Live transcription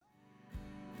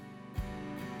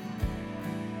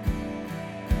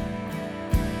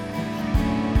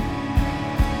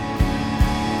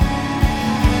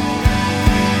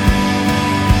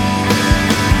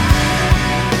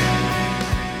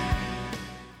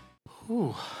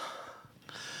Man,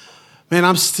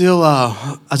 I'm still,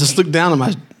 I just looked down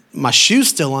and my shoe's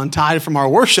still untied from our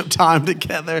worship time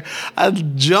together. I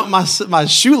jumped, my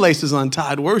shoelaces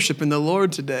untied worshiping the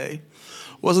Lord today.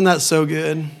 Wasn't that so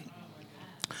good?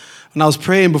 When I was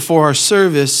praying before our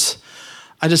service,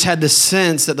 I just had this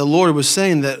sense that the Lord was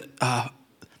saying that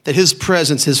his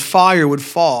presence, his fire would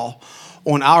fall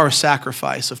on our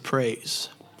sacrifice of praise.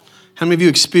 How many of you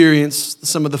experienced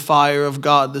some of the fire of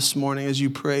God this morning as you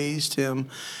praised him,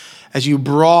 as you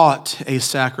brought a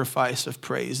sacrifice of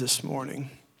praise this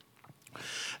morning?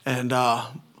 And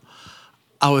I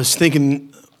was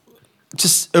thinking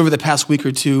just over the past week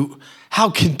or two, how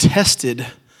contested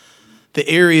the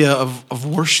area of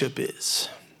worship is.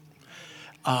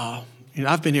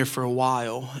 I've been here for a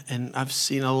while, and I've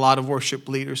seen a lot of worship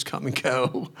leaders come and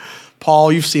go.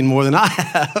 Paul, you've seen more than I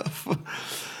have.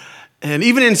 And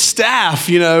even in staff,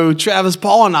 Travis,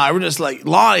 Paul, and I, we're just like,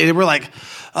 Lonnie, we're like,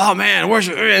 oh man,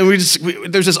 worship. And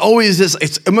there's just always this,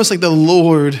 it's almost like the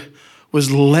Lord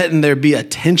was letting there be a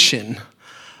tension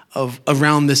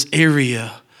around this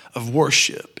area of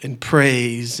worship and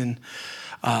praise. And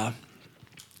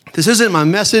this isn't my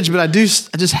message, but I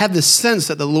just have this sense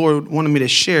that the Lord wanted me to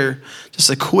share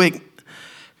just a quick,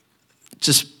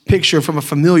 just picture from a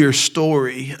familiar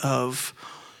story of,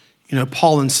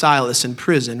 Paul and Silas in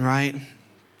prison, right?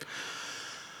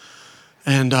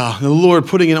 And the Lord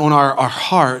putting it on our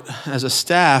heart as a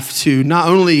staff to not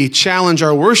only challenge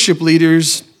our worship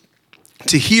leaders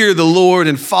to hear the Lord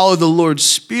and follow the Lord's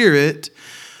Spirit,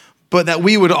 but that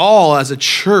we would all, as a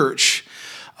church,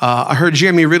 I heard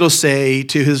Jeremy Riddle say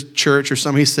to his church or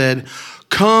something, he said,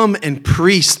 come and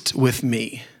priest with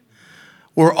me.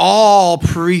 We're all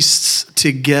priests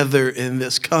together in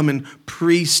this. Come and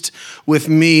priest with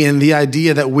me. And the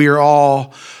idea that we're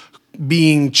all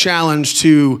being challenged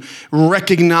to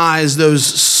recognize those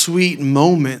sweet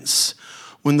moments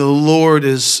when the Lord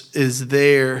is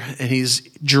there and he's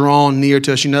drawn near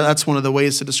to us. That's one of the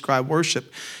ways to describe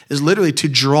worship, is literally to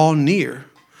draw near.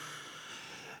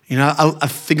 I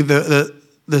think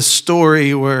the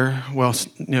story where, what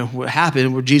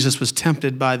happened, where Jesus was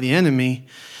tempted by the enemy,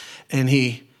 and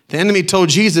the enemy told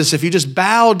Jesus, if you just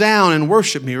bow down and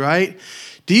worship me, right?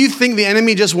 Do you think the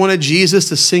enemy just wanted Jesus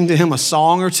to sing to him a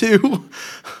song or two?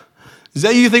 Is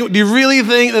that you think? Do you really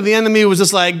think that the enemy was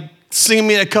just like, sing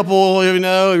me a couple,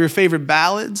 of your favorite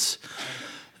ballads?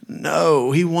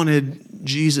 No, he wanted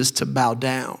Jesus to bow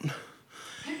down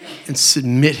and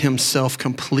submit himself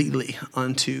completely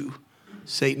unto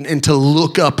Satan and to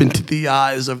look up into the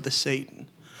eyes of the Satan.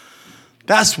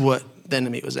 That's what the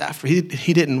enemy was after. He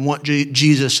didn't want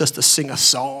Jesus just to sing a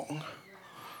song,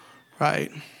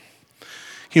 right? Can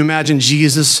you imagine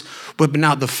Jesus whipping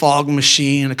out the fog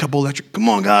machine and a couple electric, come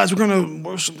on guys, we're going to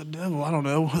worship the devil. I don't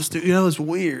know. Let's do, it's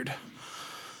weird.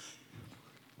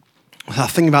 I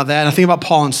think about that. And I think about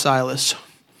Paul and Silas.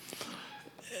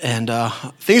 And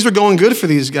things were going good for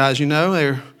these guys,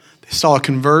 They saw a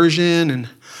conversion and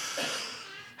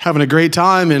having a great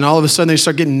time, and all of a sudden they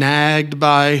start getting nagged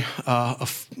by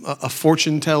a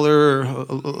fortune teller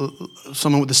or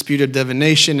someone with the spirit of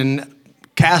divination, and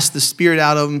cast the spirit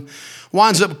out of them.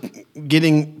 Winds up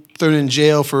getting thrown in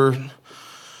jail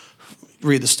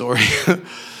read the story.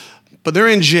 But they're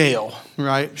in jail,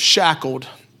 right? Shackled.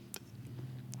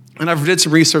 And I've did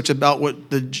some research about what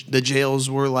the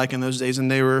jails were like in those days, and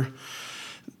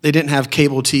they didn't have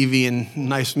cable TV and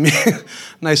nice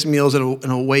meals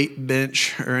and a weight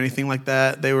bench or anything like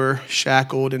that. They were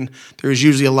shackled, and there was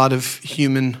usually a lot of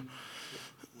human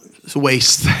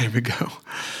waste, there we go,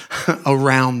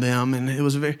 around them. And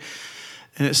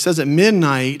it says at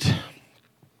midnight,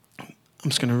 I'm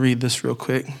just going to read this real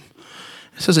quick. It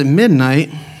says at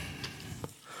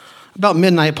about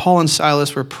midnight, Paul and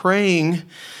Silas were praying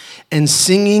and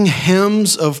singing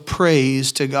hymns of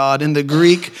praise to God. In the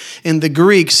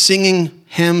Greek, singing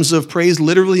hymns of praise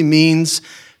literally means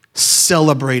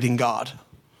celebrating God.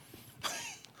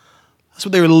 That's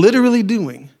what they were literally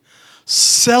doing.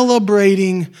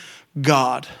 Celebrating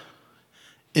God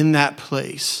in that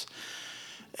place.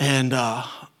 And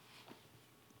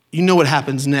you know what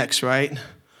happens next, right?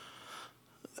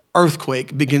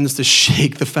 Earthquake begins to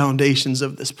shake the foundations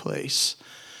of this place.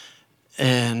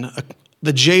 And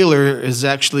the jailer is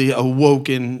actually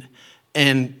awoken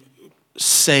and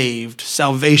saved.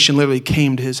 Salvation literally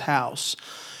came to his house.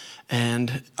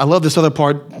 And I love this other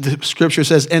part. The scripture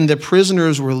says, and the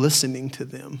prisoners were listening to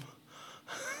them.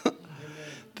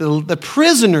 The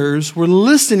prisoners were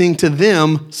listening to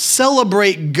them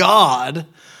celebrate God,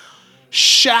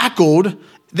 shackled.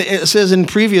 It says in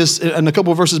a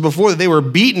couple of verses before, that they were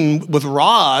beaten with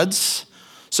rods.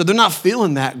 So they're not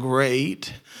feeling that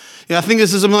great. I think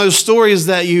this is one of those stories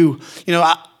that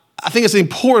I think it's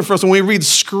important for us when we read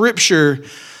Scripture,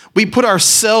 we put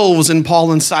ourselves in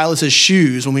Paul and Silas's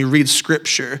shoes when we read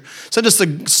Scripture. So just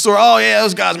the story, oh yeah,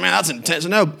 those guys, man, that's intense.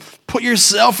 No, put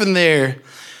yourself in there.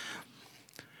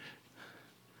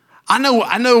 I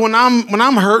know when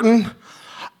I'm hurting,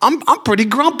 I'm pretty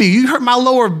grumpy. You hurt my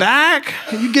lower back,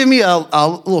 you give me a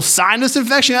little sinus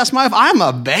infection, that's I'm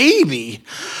a baby.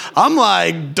 I'm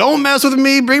like, don't mess with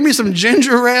me, bring me some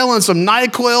ginger ale and some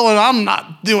NyQuil, and I'm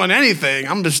not doing anything.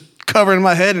 I'm just covering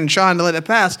my head and trying to let it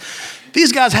pass.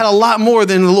 These guys had a lot more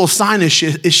than a little sinus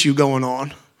issue going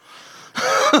on.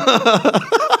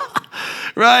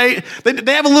 Right?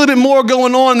 They have a little bit more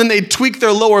going on than they tweak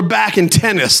their lower back in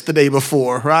tennis the day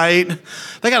before, right?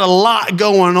 They got a lot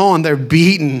going on. They're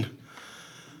beaten.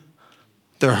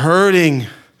 They're hurting,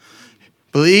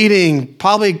 bleeding,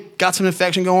 probably got some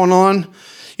infection going on.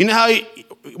 You know how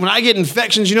when I get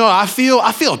infections, I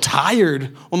feel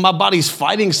tired when my body's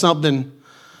fighting something.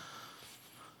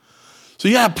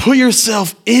 So put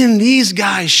yourself in these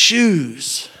guys'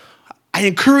 shoes. I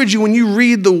encourage you when you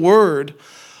read the word,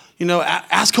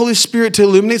 ask Holy Spirit to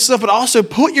illuminate stuff, but also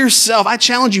put yourself, I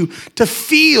challenge you to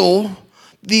feel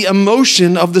the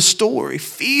emotion of the story.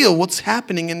 Feel what's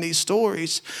happening in these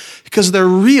stories because they're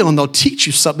real and they'll teach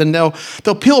you something. They'll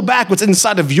peel back what's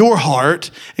inside of your heart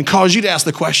and cause you to ask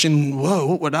the question, whoa,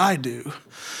 what would I do?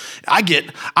 I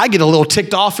get a little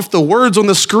ticked off if the words on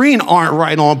the screen aren't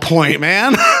right on point,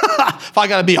 man. If I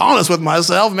got to be honest with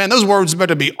myself, man, those words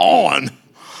better be on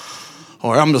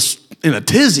or I'm just in a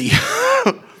tizzy.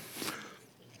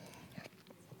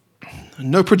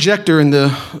 No projector in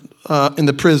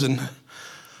the prison.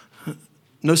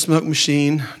 No smoke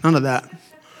machine, none of that.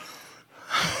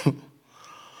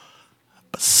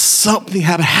 But something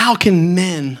happened. How can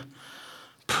men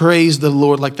praise the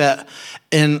Lord like that?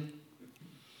 And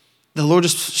the Lord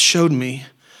just showed me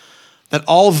that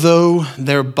although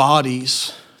their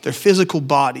physical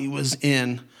body was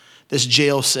in this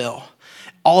jail cell,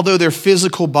 although their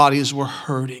physical bodies were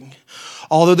hurting,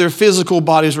 although their physical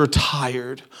bodies were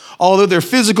tired, although their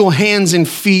physical hands and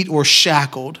feet were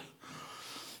shackled,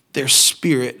 their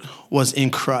spirit was in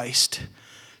Christ,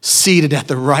 seated at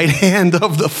the right hand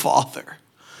of the Father.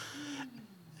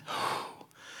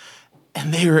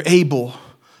 And they were able,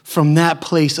 from that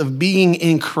place of being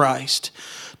in Christ,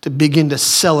 to begin to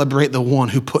celebrate the one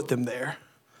who put them there.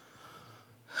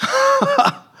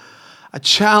 A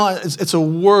challenge, it's a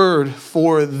word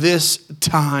for this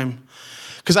time.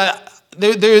 Because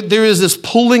there is this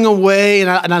pulling away, and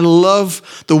I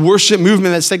love the worship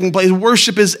movement that's taking place.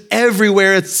 Worship is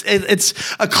everywhere.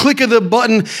 It's a click of the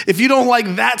button. If you don't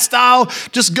like that style,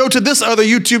 just go to this other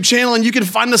YouTube channel and you can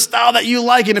find the style that you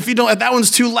like. And if that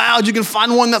one's too loud, you can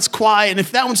find one that's quiet. And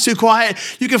if that one's too quiet,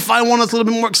 you can find one that's a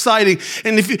little bit more exciting.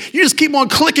 And if you just keep on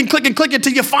clicking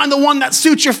until you find the one that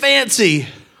suits your fancy.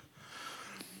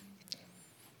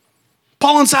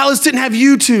 Paul and Silas didn't have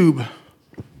YouTube.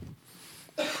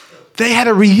 They had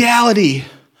a reality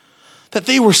that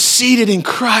they were seated in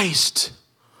Christ.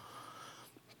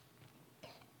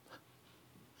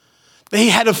 They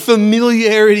had a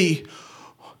familiarity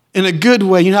in a good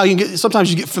way. You know,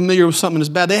 sometimes you get familiar with something that's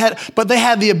bad. But they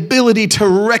had the ability to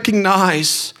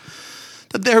recognize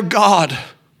that their God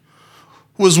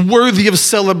was worthy of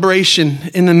celebration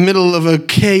in the middle of a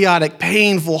chaotic,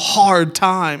 painful, hard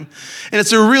time. And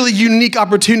it's a really unique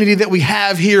opportunity that we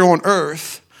have here on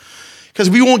earth. Because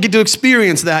we won't get to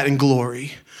experience that in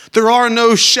glory. There are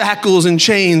no shackles and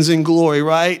chains in glory,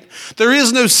 right? There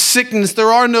is no sickness. There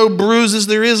are no bruises.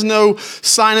 There is no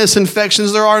sinus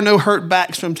infections. There are no hurt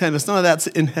backs from tennis. None of that's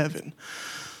in heaven.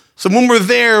 So when we're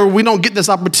there, we don't get this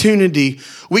opportunity.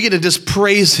 We get to just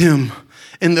praise him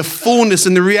in the fullness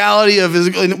and the reality of his.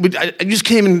 I just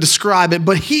can't even describe it.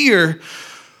 But here,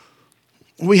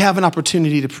 we have an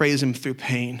opportunity to praise him through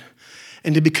pain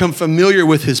and to become familiar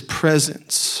with his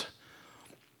presence.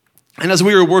 And as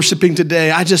we were worshiping today,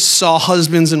 I just saw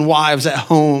husbands and wives at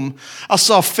home. I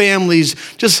saw families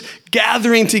just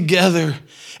gathering together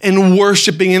and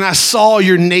worshiping, and I saw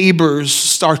your neighbors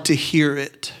start to hear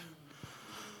it.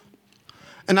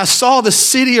 And I saw the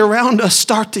city around us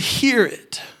start to hear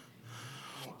it.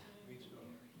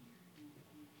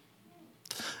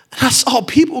 And I saw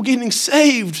people getting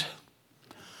saved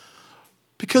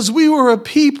because we were a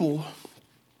people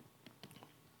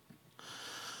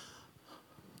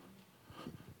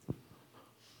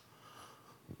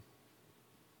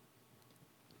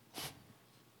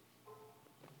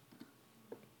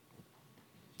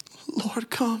Lord,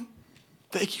 come.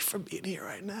 Thank you for being here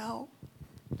right now.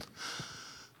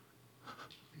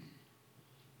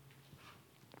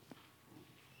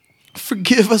 Forgive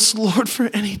Forgive us, Lord, for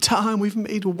any time we've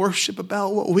made worship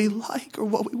about what we like or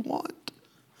what we want.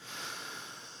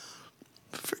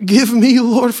 Forgive me,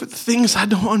 Lord, for the things I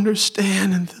don't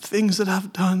understand and the things that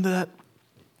I've done that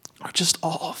are just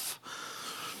off.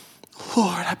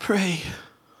 Lord, I pray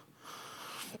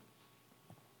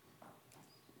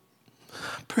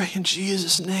in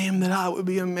Jesus' name that I would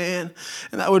be a man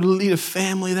and I would lead a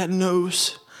family that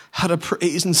knows how to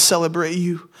praise and celebrate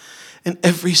you in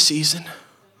every season.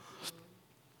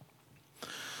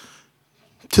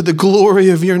 To the glory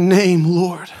of your name,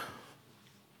 Lord.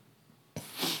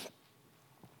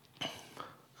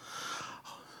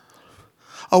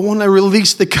 I want to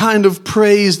release the kind of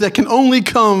praise that can only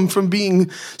come from being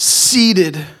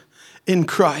seated in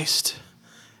Christ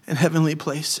in heavenly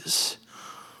places.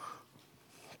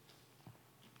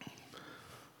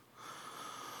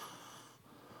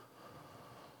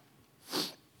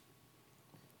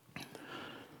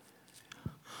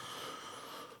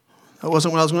 That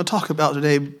wasn't what I was going to talk about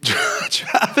today,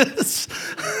 Travis.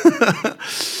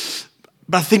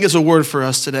 But I think it's a word for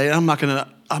us today. I might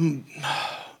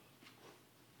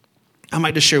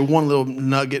just share one little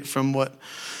nugget from what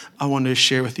I wanted to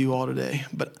share with you all today.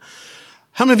 But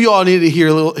how many of you all need to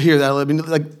hear that? I mean,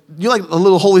 like, you're like a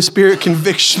little Holy Spirit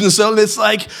conviction. So it's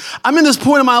like, I'm in this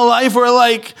point in my life where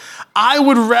like, I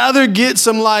would rather get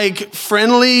some like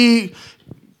friendly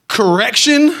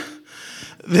correction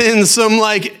than some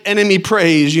like enemy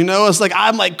praise, you know? It's like,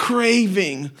 I'm like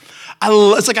craving.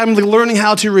 It's like I'm learning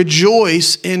how to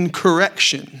rejoice in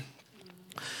correction.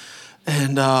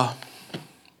 And I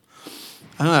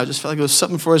don't know, I just felt like it was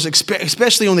something for us,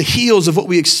 especially on the heels of what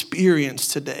we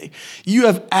experienced today. You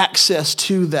have access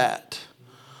to that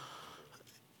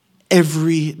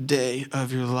every day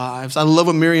of your lives. I love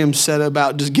what Miriam said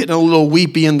about just getting a little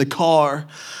weepy in the car.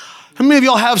 How many of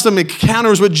y'all have some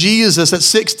encounters with Jesus at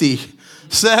 60,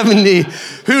 70?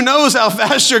 Who knows how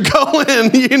fast you're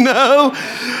going, you know?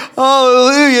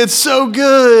 Hallelujah, it's so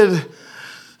good.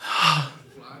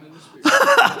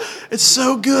 It's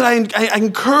so good. I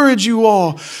encourage you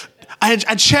all. I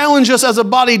challenge us as a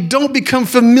body, don't become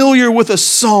familiar with a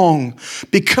song.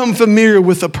 Become familiar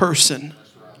with a person.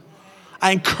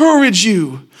 I encourage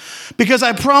you. Because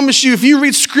I promise you, if you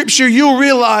read scripture, you'll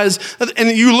realize, and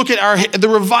you look at the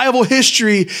revival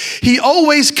history, he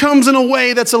always comes in a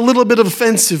way that's a little bit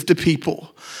offensive to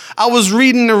people. I was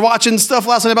reading or watching stuff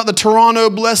last night about the Toronto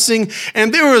blessing,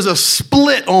 and there was a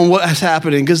split on what's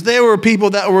happening because there were people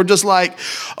that were just like,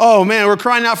 oh man, we're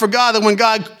crying out for God, that when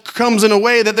God comes in a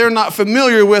way that they're not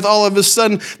familiar with, all of a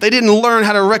sudden they didn't learn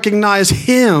how to recognize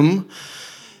him.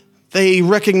 They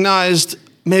recognized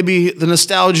maybe the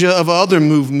nostalgia of other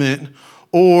movement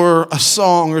or a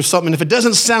song or something. If it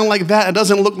doesn't sound like that, it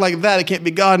doesn't look like that, it can't be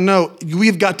God. No,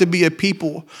 we've got to be a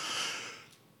people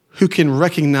who can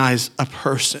recognize a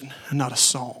person and not a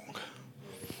song.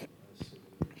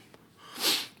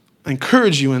 I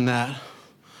encourage you in that.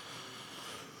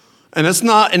 And that's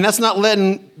not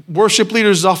letting worship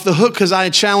leaders off the hook, because I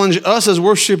challenge us as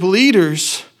worship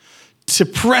leaders to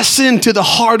press into the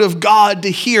heart of God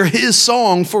to hear his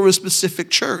song for a specific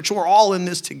church. We're all in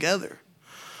this together.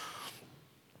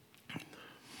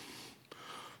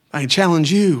 I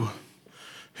challenge you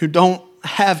who don't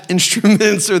have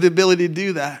instruments or the ability to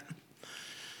do that.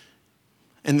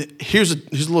 And here's a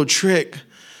little trick.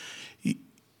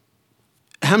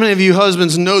 How many of you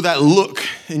husbands know that look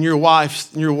in your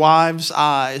wife's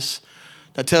eyes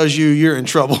that tells you you're in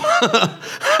trouble?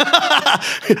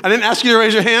 I didn't ask you to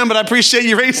raise your hand, but I appreciate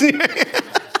you raising your hand.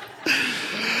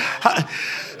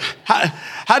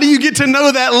 How do you get to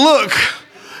know that look?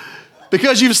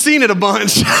 Because you've seen it a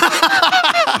bunch.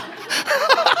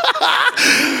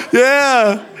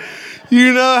 Yeah.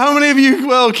 You know, how many of you,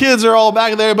 well, kids are all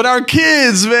back there, but our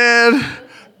kids, man.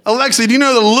 Alexi, do you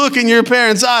know the look in your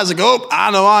parents' eyes? Like, oh,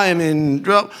 I know I am in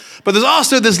trouble. But there's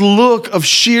also this look of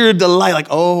sheer delight, like,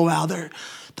 oh, wow, they're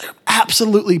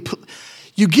absolutely,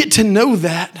 you get to know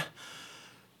that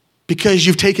because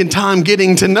you've taken time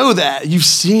getting to know that. You've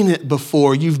seen it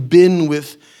before. You've been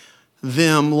with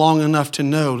them long enough to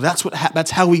know.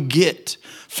 That's how we get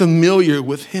familiar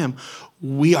with him.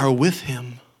 We are with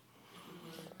him.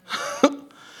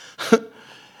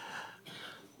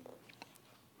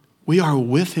 We are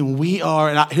with him.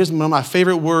 Here's one of my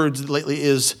favorite words lately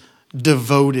is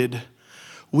devoted.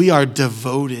 We are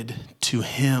devoted to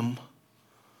him.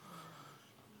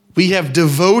 We have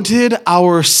devoted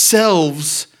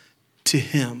ourselves to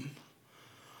him.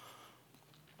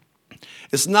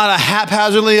 It's not a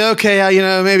haphazardly, okay,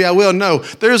 maybe I will. No,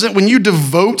 when you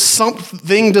devote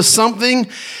something to something,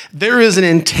 there is an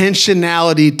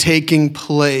intentionality taking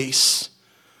place.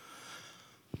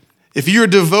 If you're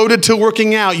devoted to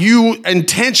working out, you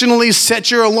intentionally set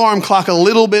your alarm clock a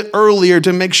little bit earlier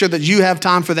to make sure that you have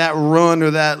time for that run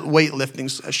or that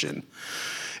weightlifting session.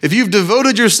 If you've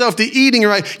devoted yourself to eating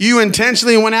right, you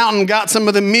intentionally went out and got some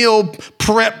of the meal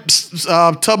prep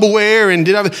Tupperware and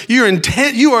did everything.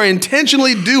 You are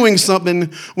intentionally doing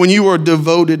something when you are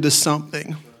devoted to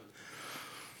something.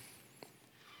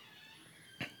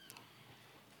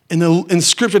 And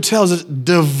Scripture tells us,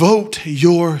 devote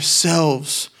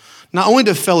yourselves. Not only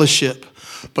to fellowship,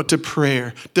 but to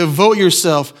prayer. Devote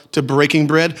yourself to breaking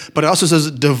bread, but it also says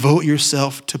devote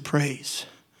yourself to praise.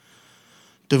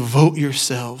 Devote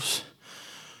yourselves.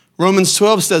 Romans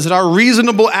 12 says that our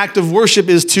reasonable act of worship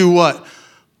is to what?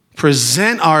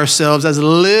 Present ourselves as a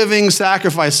living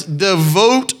sacrifice.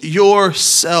 Devote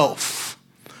yourself.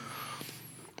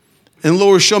 And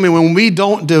Lord, show me when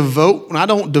I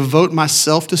don't devote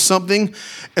myself to something,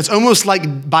 it's almost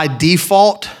like by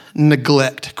default,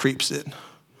 neglect creeps in.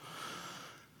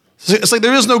 It's like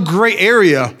there is no gray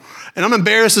area. And I'm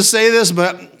embarrassed to say this,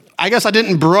 but I guess I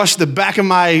didn't brush the back of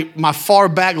my far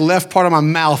back left part of my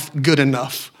mouth good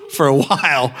enough for a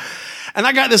while. And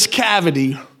I got this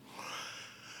cavity,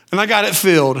 and I got it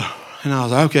filled. And I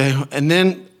was like, okay. And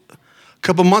then a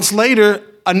couple months later,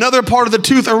 another part of the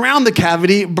tooth around the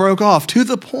cavity broke off to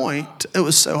the point, it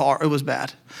was so hard, it was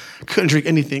bad. Couldn't drink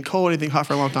anything cold, anything hot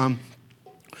for a long time.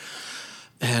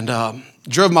 And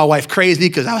drove my wife crazy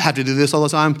because I would have to do this all the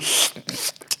time.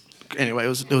 Anyway, it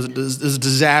was a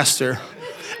disaster.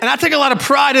 And I take a lot of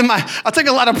pride in my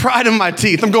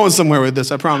teeth. I'm going somewhere with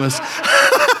this, I promise.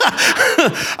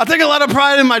 I take a lot of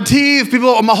pride in my teeth.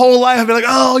 People my whole life have been like,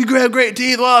 oh, you have great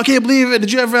teeth. Well, I can't believe it.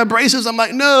 Did you ever have braces? I'm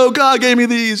like, no, God gave me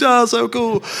these. Oh, so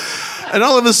cool. And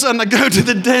all of a sudden I go to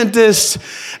the dentist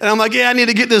and I'm like, yeah, I need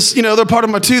to get this, they're part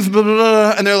of my tooth, blah, blah,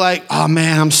 blah. And they're like, oh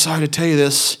man, I'm sorry to tell you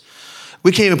this.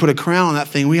 We can't even put a crown on that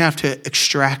thing. We have to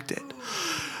extract it.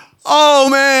 Oh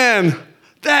man,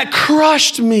 that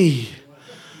crushed me.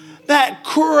 That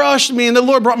crushed me. And the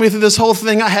Lord brought me through this whole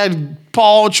thing. I had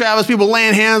Paul, Travis, people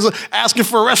laying hands, asking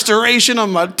for restoration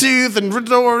on my tooth and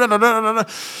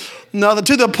no,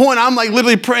 to the point I'm like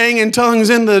literally praying in tongues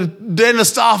in the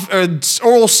dentist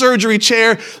oral surgery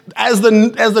chair as the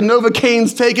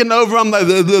Novocaine's taking over. I'm like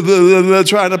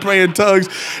trying to pray in tongues,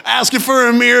 asking for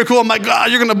a miracle. I'm like,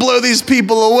 God, you're going to blow these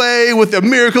people away with the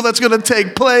miracle that's going to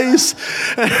take place.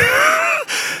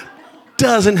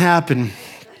 Doesn't happen.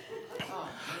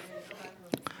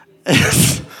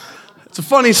 It's a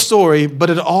funny story, but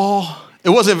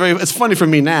it's funny for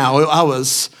me now.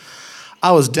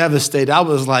 I was devastated. I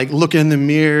was like looking in the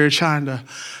mirror, trying to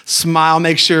smile,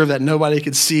 make sure that nobody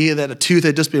could see that a tooth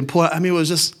had just been pulled. I mean,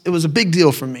 it was a big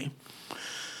deal for me.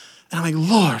 And I'm like,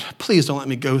 Lord, please don't let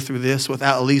me go through this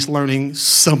without at least learning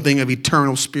something of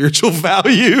eternal spiritual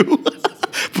value.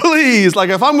 Please,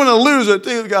 like if I'm going to lose a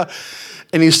tooth, God.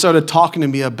 And he started talking to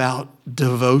me about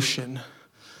devotion.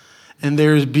 And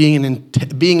there's being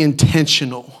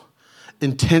intentional,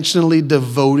 intentionally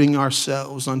devoting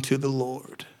ourselves unto the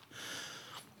Lord.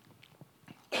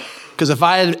 Because if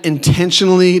I had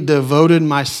intentionally devoted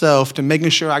myself to making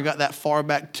sure I got that far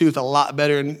back tooth a lot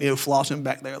better and flossing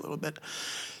back there a little bit,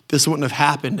 this wouldn't have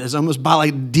happened. It's almost by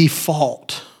like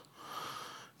default,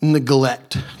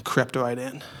 neglect crept right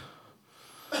in.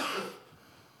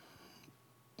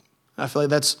 I feel like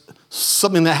that's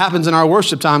something that happens in our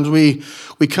worship times. We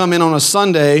come in on a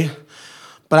Sunday,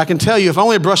 but I can tell you, if I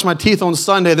only brush my teeth on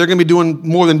Sunday, they're going to be doing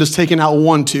more than just taking out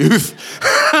one tooth.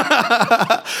 Can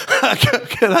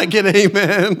I get an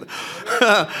amen?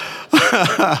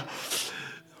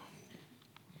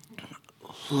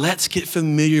 Let's get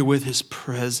familiar with his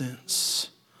presence.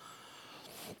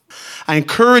 I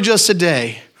encourage us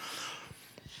today.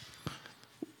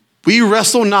 We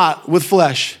wrestle not with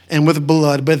flesh and with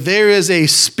blood, but there is a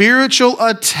spiritual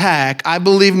attack. I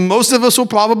believe most of us will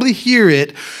probably hear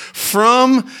it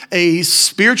from a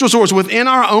spiritual source within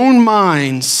our own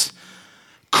minds,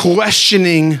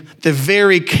 questioning the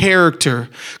very character,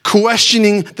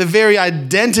 questioning the very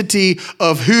identity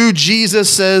of who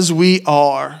Jesus says we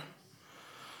are.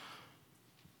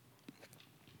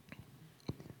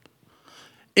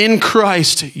 In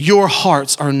Christ, your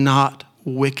hearts are not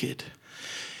wicked.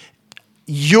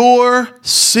 Your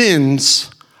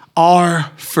sins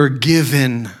are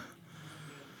forgiven.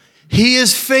 He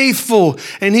is faithful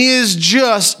and he is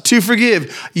just to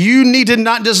forgive. You need to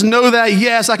not just know that,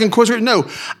 yes, I can question it. No,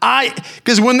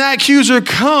 because when that accuser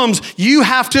comes, you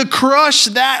have to crush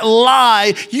that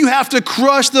lie. You have to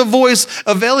crush the voice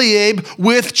of Eliab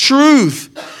with truth.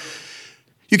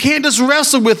 You can't just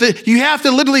wrestle with it. You have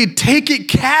to literally take it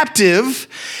captive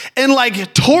and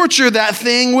like torture that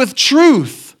thing with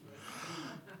truth.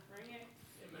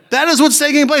 That is what's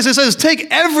taking place. It says, take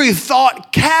every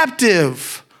thought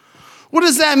captive. What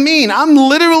does that mean? I'm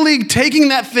literally taking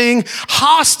that thing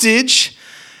hostage.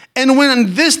 And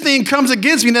when this thing comes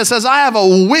against me that says I have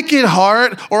a wicked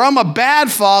heart, or I'm a bad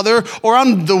father, or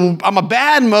I'm a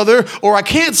bad mother, or I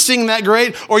can't sing that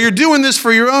great, or you're doing this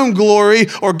for your own glory,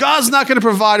 or God's not going to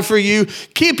provide for you,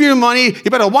 keep your money,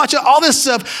 you better watch out, all this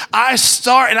stuff, I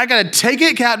got to take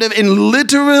it captive and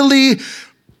literally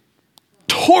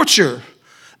torture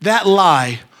that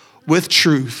lie with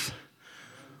truth.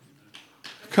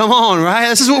 Come on, right?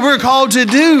 This is what we're called to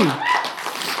do.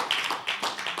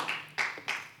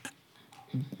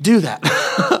 Do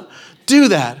that. Do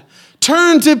that.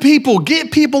 Turn to people.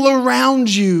 Get people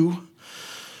around you.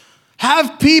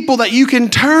 Have people that you can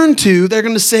turn to. They're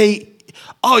going to say,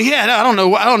 oh yeah, I don't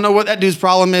know what that dude's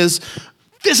problem is.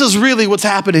 This is really what's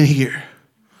happening here.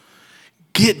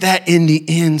 Get that in the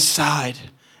inside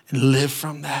and live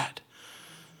from that.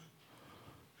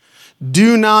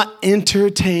 Do not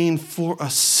entertain for a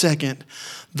second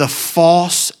the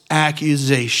false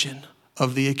accusation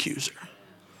of the accuser.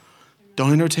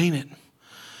 Don't entertain it.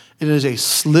 It is a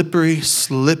slippery,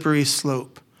 slippery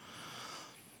slope.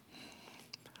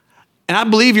 And I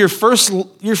believe your first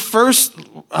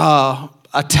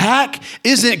attack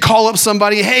isn't call up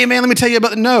somebody, hey man, let me tell you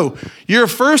about it. No, your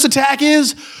first attack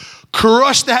is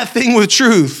crush that thing with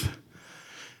truth.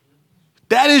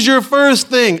 That is your first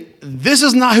thing. This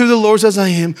is not who the Lord says I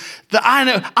am. I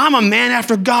know I'm a man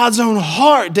after God's own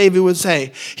heart, David would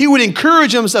say. He would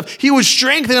encourage himself. He would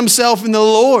strengthen himself in the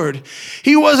Lord.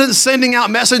 He wasn't sending out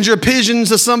messenger pigeons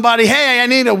to somebody, hey, I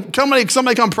need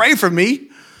somebody come pray for me.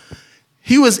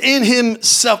 He was in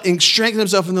himself and strengthening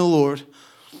himself in the Lord.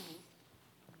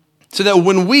 So that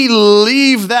when we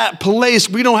leave that place,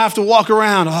 we don't have to walk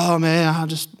around, oh man, I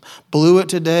just blew it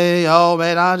today. Oh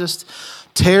man, I just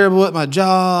terrible at my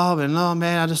job, and oh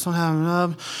man, I just don't have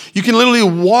enough. You can literally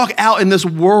walk out in this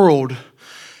world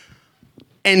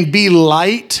and be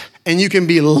light, and you can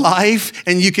be life,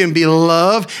 and you can be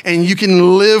love, and you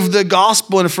can live the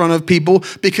gospel in front of people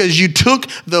because you took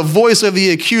the voice of the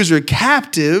accuser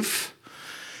captive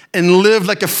and lived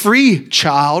like a free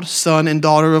child, son and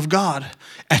daughter of God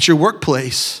at your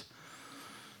workplace.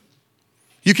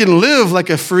 You can live like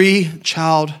a free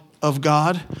child of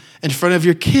God in front of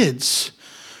your kids,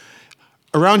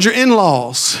 around your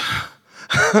in-laws.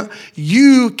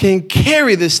 You can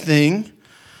carry this thing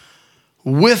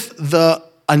with the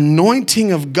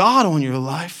anointing of God on your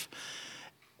life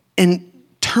and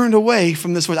turned away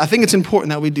from this voice. I think it's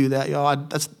important that we do that, y'all.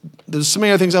 There's so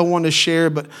many other things I wanted to share,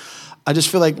 but I just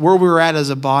feel like where we're at as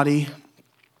a body,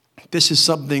 this is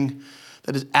something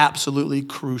that is absolutely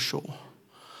crucial.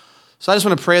 So I just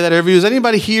want to pray that over you. Does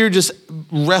anybody here just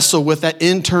wrestle with that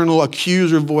internal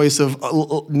accuser voice of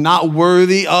not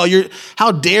worthy? Oh,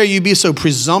 how dare you be so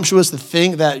presumptuous to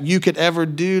think that you could ever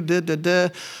do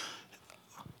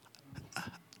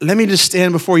Let me just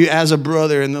stand before you as a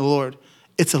brother in the Lord.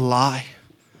 It's a lie.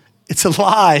 It's a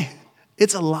lie.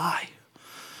 It's a lie.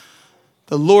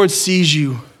 The Lord sees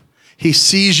you. He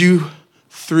sees you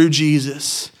through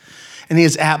Jesus, and he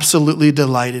is absolutely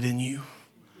delighted in you.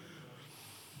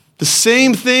 The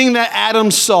same thing that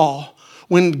Adam saw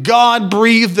when God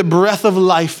breathed the breath of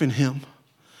life in him.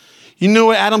 You know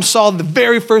what Adam saw? The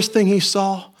very first thing he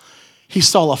saw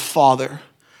a father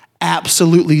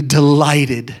absolutely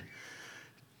delighted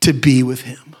to be with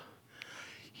him.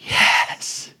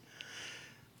 Yes.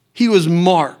 He was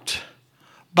marked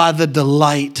by the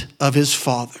delight of his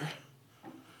father.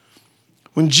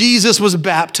 When Jesus was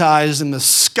baptized and the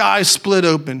sky split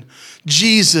open,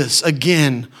 Jesus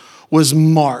again was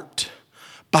marked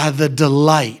by the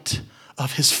delight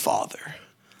of his Father.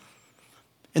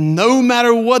 And no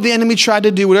matter what the enemy tried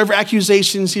to do, whatever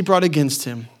accusations he brought against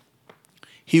him,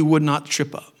 he would not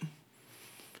trip up.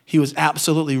 He was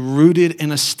absolutely rooted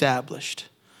and established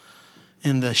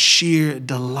in the sheer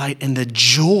delight and the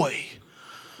joy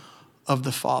of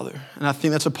the Father. And I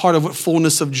think that's a part of what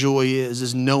fullness of joy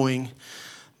is knowing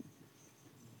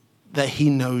that he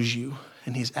knows you.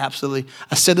 And he's absolutely,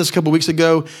 I said this a couple weeks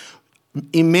ago,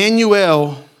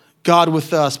 Emmanuel, God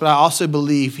with us, but I also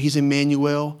believe he's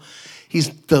Emmanuel. He's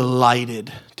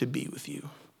delighted to be with you.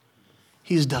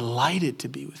 He's delighted to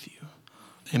be with you.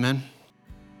 Amen.